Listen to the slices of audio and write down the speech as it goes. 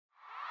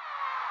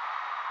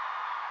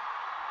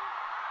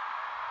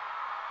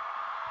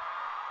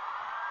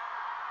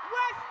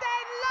West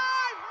End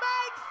Live,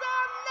 make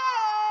some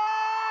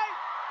noise!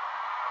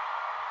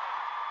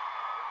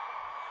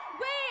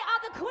 We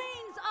are the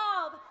queens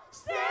of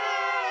six.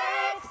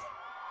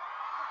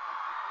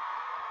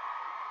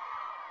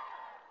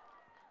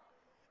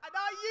 And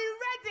are you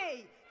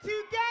ready to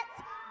get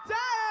down?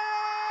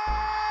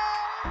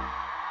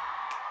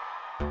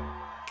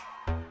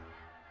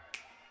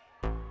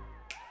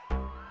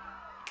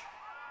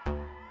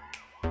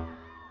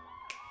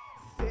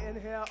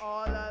 Sitting here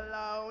all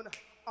alone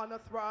on a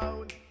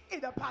throne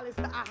in a palace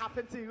that I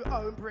happen to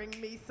own. Bring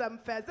me some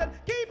pheasant,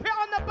 keep it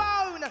on the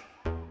bone.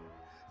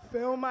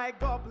 Fill my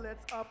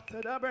goblets up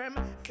to the brim,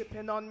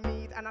 sipping on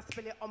mead and I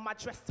spill it on my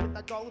dress with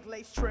the gold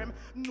lace trim.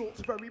 Not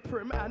very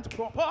prim and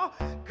proper,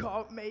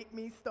 can't make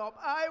me stop.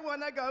 I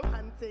wanna go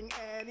hunting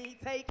any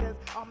takers.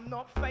 I'm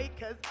not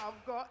fakers,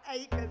 I've got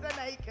acres and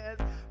acres,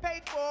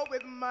 paid for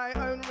with my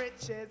own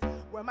riches.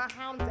 Where my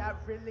hounds out,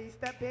 release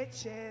the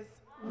bitches.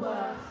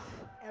 Worth.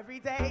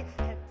 Every day,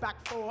 head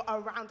back for a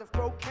round of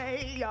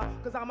croquet,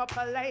 cause I'm a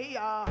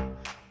player.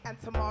 And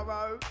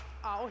tomorrow,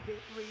 I'll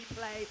hit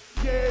replay.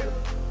 You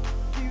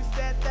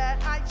said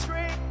that I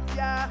tricked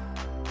ya,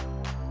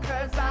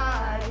 cause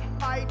I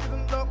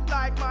didn't look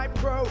like my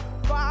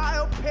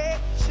profile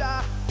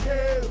picture.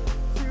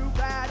 Too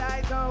bad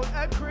I don't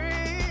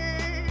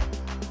agree.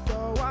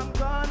 So I'm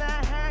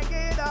gonna hang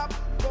it up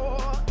for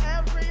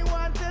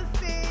everyone to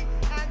see.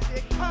 And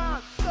you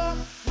can't stop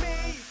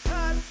me,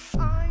 cause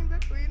I'm the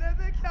queen of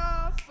the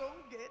castle.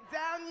 Get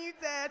down, you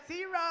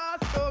dirty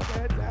rascal,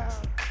 get down.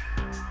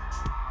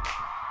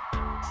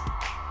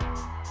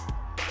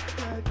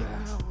 Get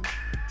down.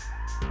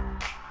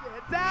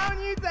 Get down,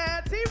 you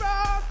dirty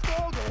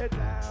rascal, get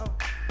down.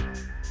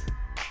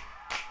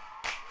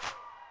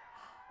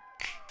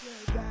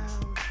 Get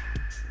down.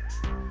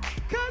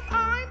 Cause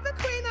I'm the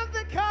queen of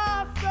the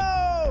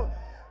castle.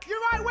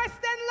 You right,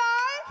 West End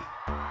Live?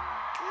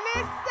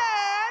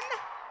 Listen,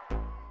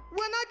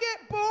 when I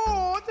get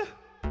bored,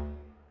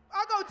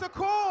 I go to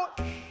court.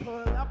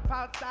 Pull up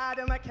outside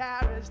in my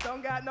carriage,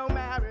 don't got no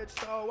marriage,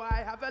 so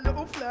I have a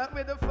little flirt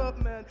with the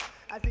footman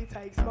as he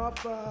takes my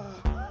fur.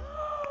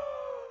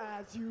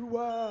 As you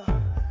were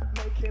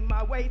making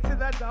my way to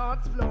the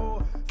dance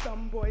floor,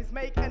 some boys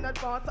make an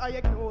advance, I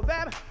ignore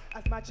them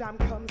as my jam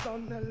comes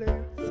on the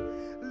loot.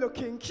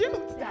 Looking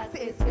cute, that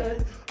is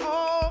good.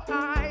 All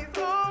eyes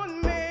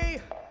on me,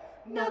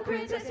 No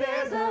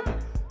criticism.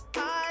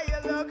 I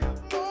look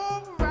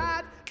more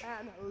rad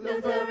than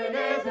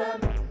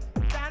Lutheranism.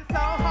 Dance so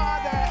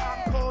hard that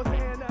I'm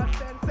causing a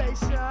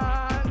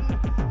sensation.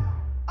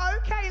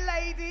 Okay,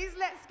 ladies,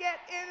 let's get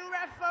in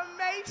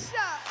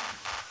reformation.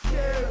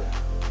 You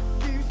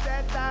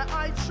said that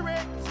I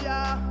tricked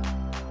ya,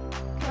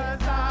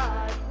 cause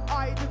I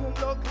didn't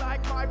look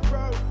like my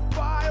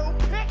profile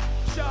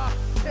picture.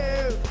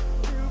 Too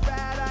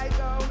bad I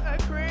don't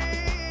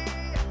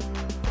agree.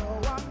 So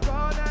I'm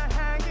gonna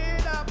hang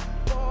it up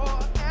for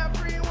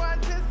everyone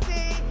to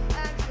see.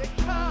 And you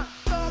can't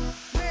stop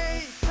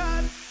me,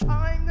 cause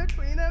I'm the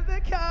queen of the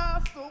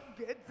castle.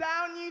 Get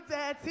down, you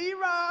dirty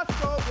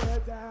rascal,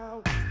 get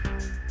down. Get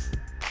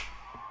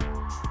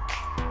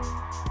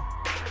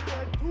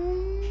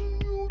down,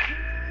 you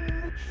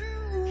dirty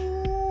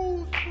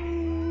rascal,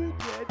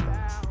 get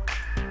down.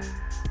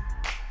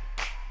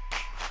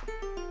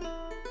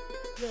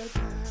 Get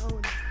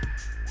down.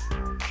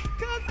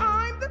 Cause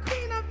I'm the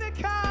queen of the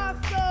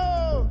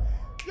castle.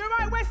 You're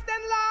right, West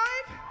End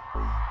Live?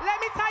 Let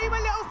me tell you a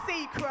little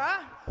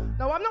secret.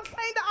 No, I'm not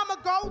saying that I'm a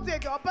gold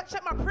digger, but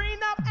check my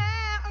prenup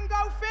and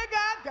go figure.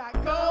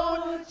 Got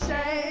gold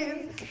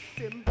chains,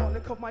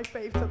 symbolic of my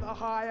faith to the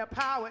higher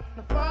power.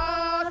 The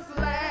first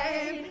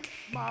lane,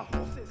 my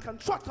horses can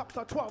trot up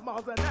to 12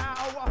 miles an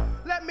hour.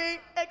 Let me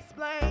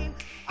explain.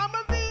 I'm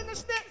a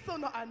Venus schnitzel,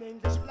 not an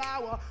English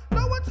flower.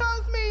 No one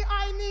tells me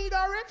I need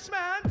a rich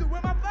man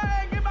doing my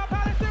thing in my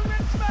palace in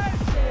Richmond.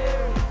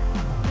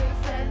 You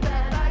said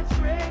that I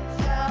tricked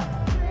ya.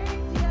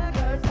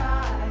 Cause I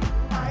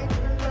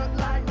didn't look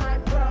like my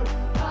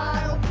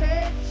profile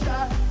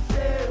picture.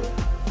 Too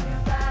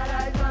bad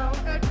I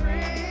don't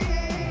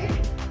agree.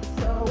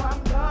 So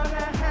I'm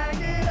gonna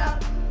hang it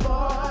up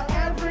for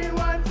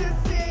everyone to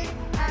see.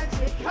 And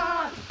you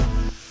can't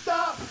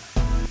stop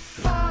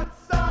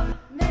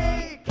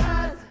me,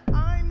 cause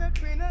I'm the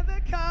queen of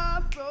the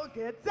castle.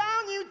 Get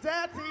down, you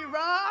dirty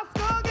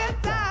rascal,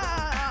 get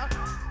down.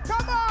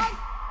 Come on,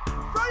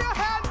 throw your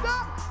hands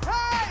up,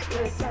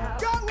 hey!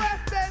 Go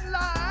West End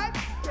Live.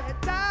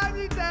 Get down,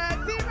 you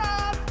dirty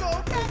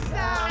rascal, get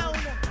down.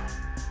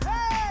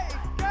 Hey,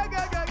 go,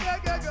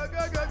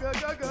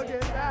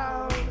 get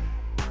down.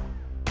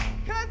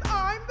 Cause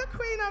I'm the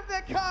queen of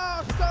the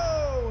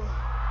castle.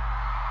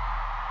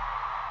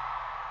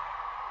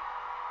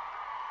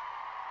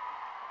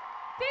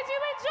 Did you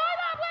enjoy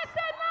that, West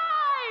End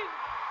Live?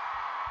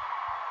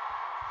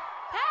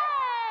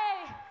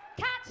 Hey!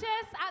 Catch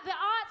us at the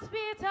Arts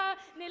Theatre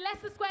near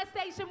Leicester Square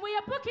Station. We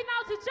are booking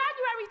out to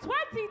January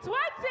 2020.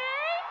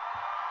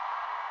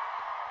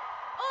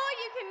 Or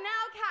you can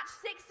now catch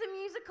Six the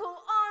Musical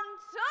on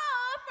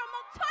tour from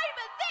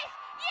October this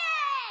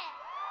year!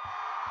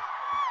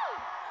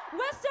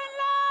 Western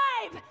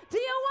Live, do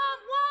you want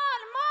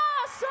one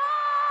more song?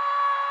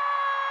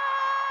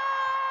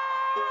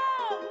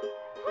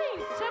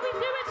 Please, shall we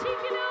do a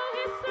cheeky little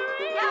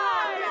history?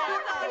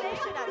 Yeah, they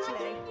should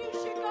actually. You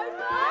should go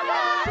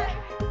first.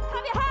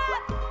 Clap your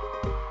hands.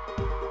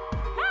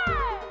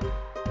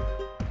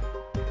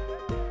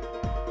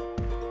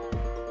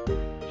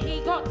 Hey! He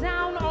got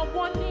down on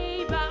one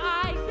knee, but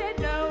I said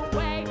no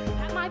way.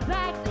 Packed my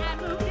bags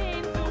and moved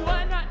into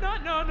a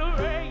no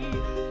rain.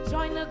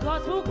 Joined the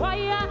gospel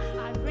choir,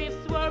 and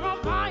riffs were on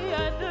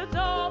fire. The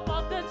top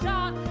of the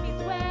charts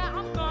is where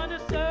I'm gonna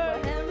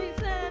serve. Henry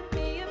sent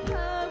me a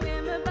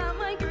poem about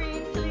my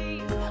green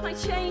sleeves. I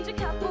changed a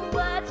couple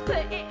words,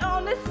 put it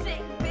on a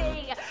sick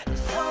bee. The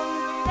song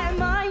blew their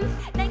minds.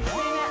 Next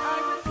minute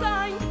I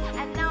resigned,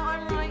 and now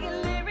I'm writing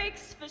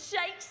lyrics for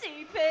Shake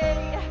CP.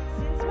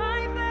 Since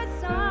my first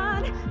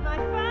son, my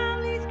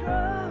family's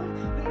grown.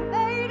 We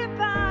made a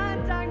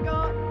band and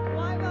got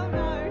quite well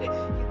known. You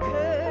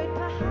could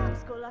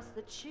perhaps call us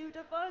the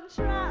Tudor Von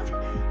Trapp.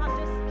 I'm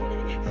just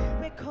kidding.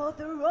 We're called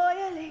the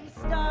Royaling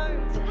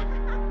Stones.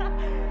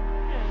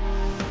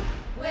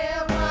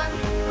 We're one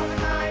of a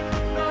kind,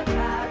 no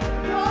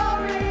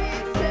category.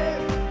 Too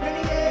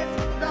many years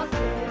lost in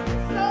the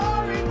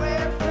story.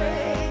 We're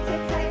free to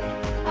take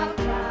our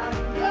crown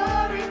and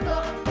glory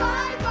for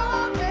 5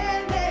 more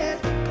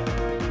minutes.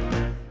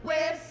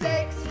 We're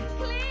 6.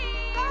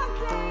 Please, oh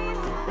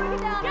please, bring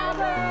it down,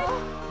 elbow.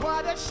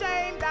 What a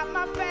shame that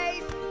my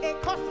face, it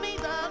cost me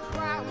the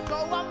crown. So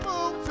I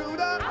moved to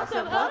the House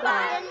of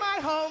Holland. in my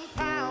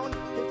hometown.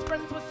 His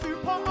friends were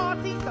super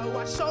arty, so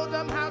I showed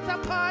them how to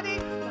party.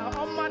 Now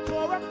on my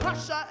tour of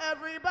Prussia,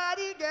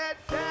 everybody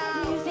gets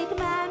down. Music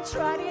man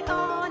tried it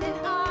on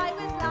and I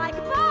was like,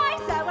 bye.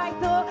 So I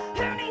thought,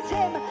 who needs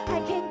him? I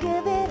can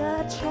give it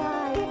a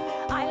try.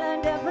 I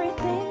learned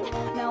everything,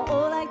 now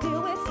all I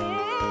do is sing.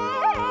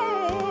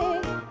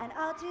 And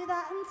I'll do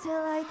that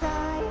until I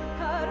die.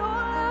 Heard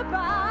all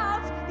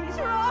about these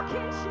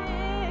rockin'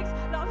 chicks,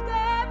 loved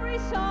every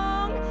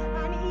song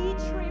and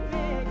each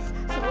remix.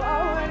 So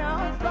I went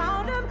out and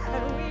found them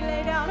and we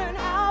laid down an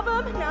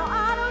album. Now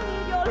I don't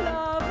need your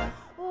love,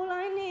 all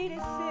I need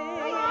is sing.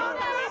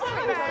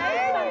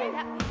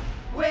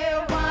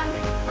 We're one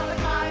of a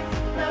kind,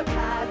 no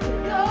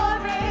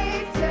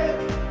category. Too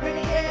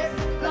many years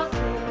lost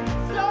in the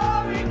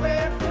story.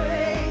 We're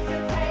free to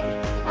take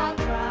our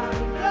crown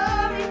and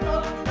glory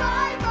for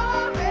 5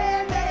 more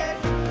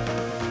minutes.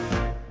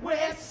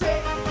 We're 6.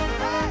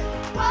 Hey!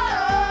 Whoa,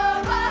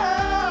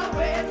 whoa,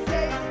 we're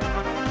 6.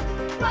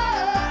 Whoa,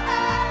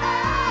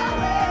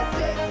 we're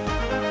 6.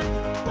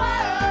 Whoa,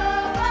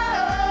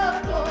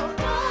 for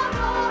 4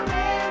 more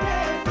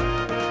minutes.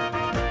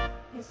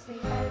 It's the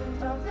end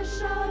of the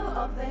show,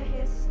 of the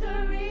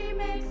history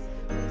mix.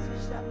 We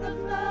switched up the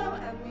flow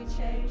and we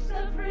changed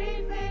the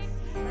prefix.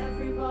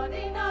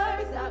 Everybody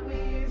knows that we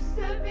used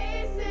to be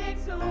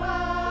 6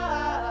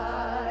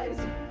 wives.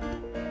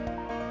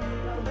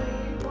 But we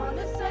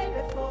wanna say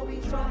before we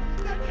drop